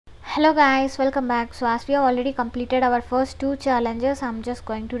Hello guys, welcome back. So as we have already completed our first two challenges, I'm just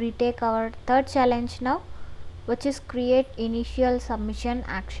going to retake our third challenge now, which is create initial submission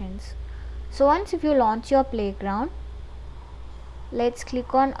actions. So once if you launch your playground, let's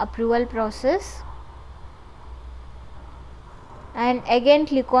click on approval process and again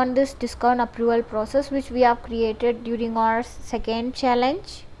click on this discount approval process which we have created during our second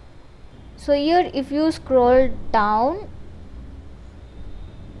challenge. So here if you scroll down,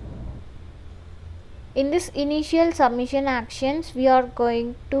 in this initial submission actions, we are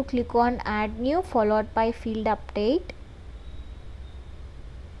going to click on add new followed by field update.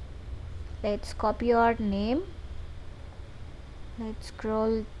 Let's copy our name. Let's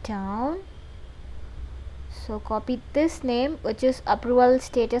scroll down. So copy this name which is approval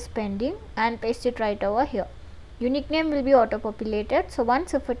status pending and paste it right over here. Unique name will be auto populated. So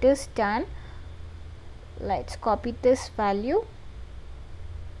once if it is done, let's copy this value.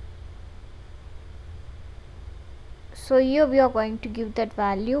 So here we are going to give that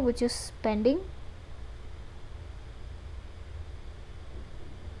value which is pending.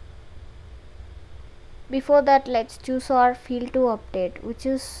 Before that, let's choose our field to update, which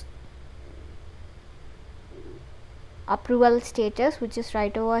is approval status, which is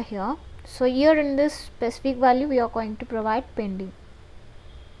right over here. So here in this specific value we are going to provide pending.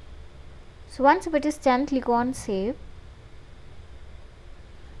 So once if it is done, click on save.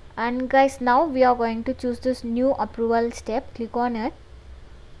 And guys, now we are going to choose this new approval step. Click on it.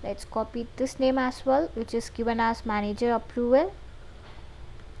 Let's copy this name as well, which is given as manager approval,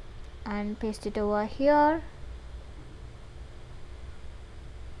 and paste it over here.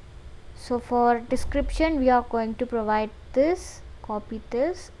 So for description we are going to provide this, copy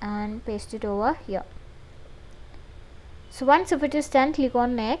this and paste it over here. So once if it is done, click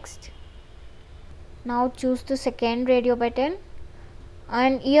on next. Now choose the second radio button.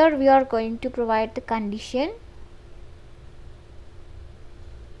 And here we are going to provide the condition.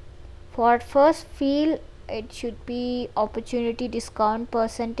 For first field, it should be opportunity discount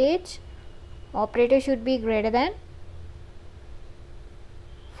percentage. Operator should be greater than,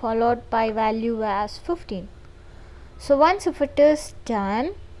 followed by value as 15. So once if it is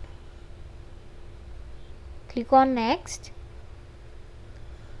done, click on next.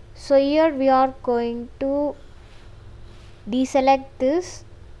 So here we are going to deselect this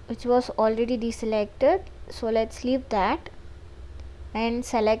which was already deselected, so let's leave that and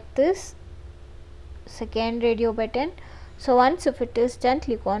select this second radio button. So once if it is done,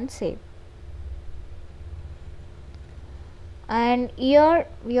 click on save. And here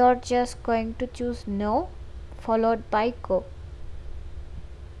we are just going to choose no followed by go.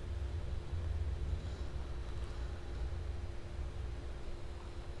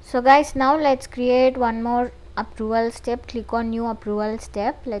 So guys, now let's create one more approval step. Click on new approval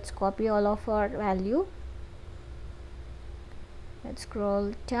step. Let's copy all of our value. Let's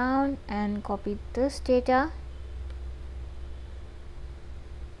scroll down and copy this data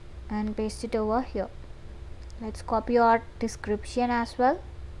and paste it over here. Let's copy our description as well.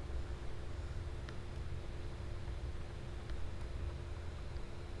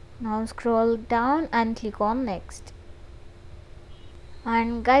 Now scroll down and click on next.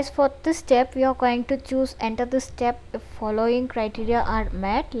 And guys, for this step we are going to choose enter the step if following criteria are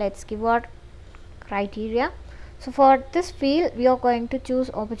met. Let's give our criteria. So for this field we are going to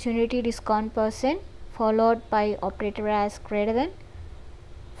choose opportunity discount percent, followed by operator as greater than,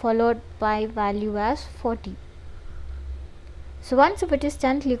 followed by value as 40. So once if it is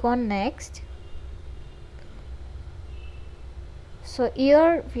done, click on next. So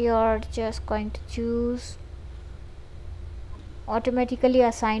here we are just going to choose automatically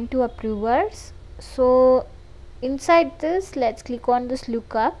assigned to approvers. So inside this, let's click on this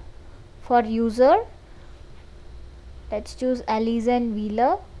lookup. For user, let's choose Alison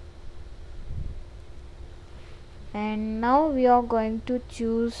Wheeler. And now we are going to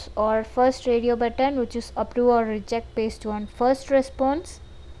choose our first radio button, which is approve or reject based on first response.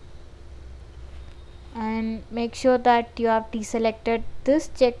 And make sure that you have deselected this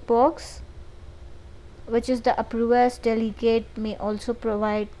checkbox, which is the approver's delegate may also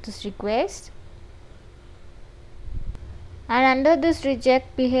provide this request. And under this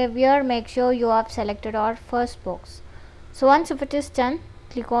reject behavior, make sure you have selected our first box. So once if it is done,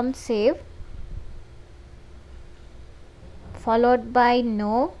 click on save, followed by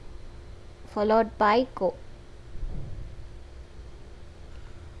no, followed by go.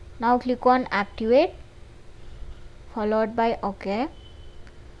 Now click on activate, followed by OK.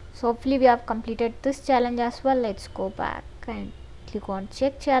 So hopefully we have completed this challenge as well. Let's go back and click on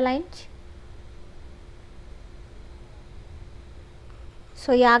check challenge.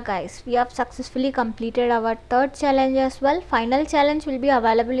 So yeah guys, we have successfully completed our third challenge as well. Final challenge will be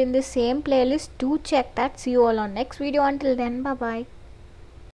available in the same playlist. Do check that. See you all on next video. Until then, bye bye.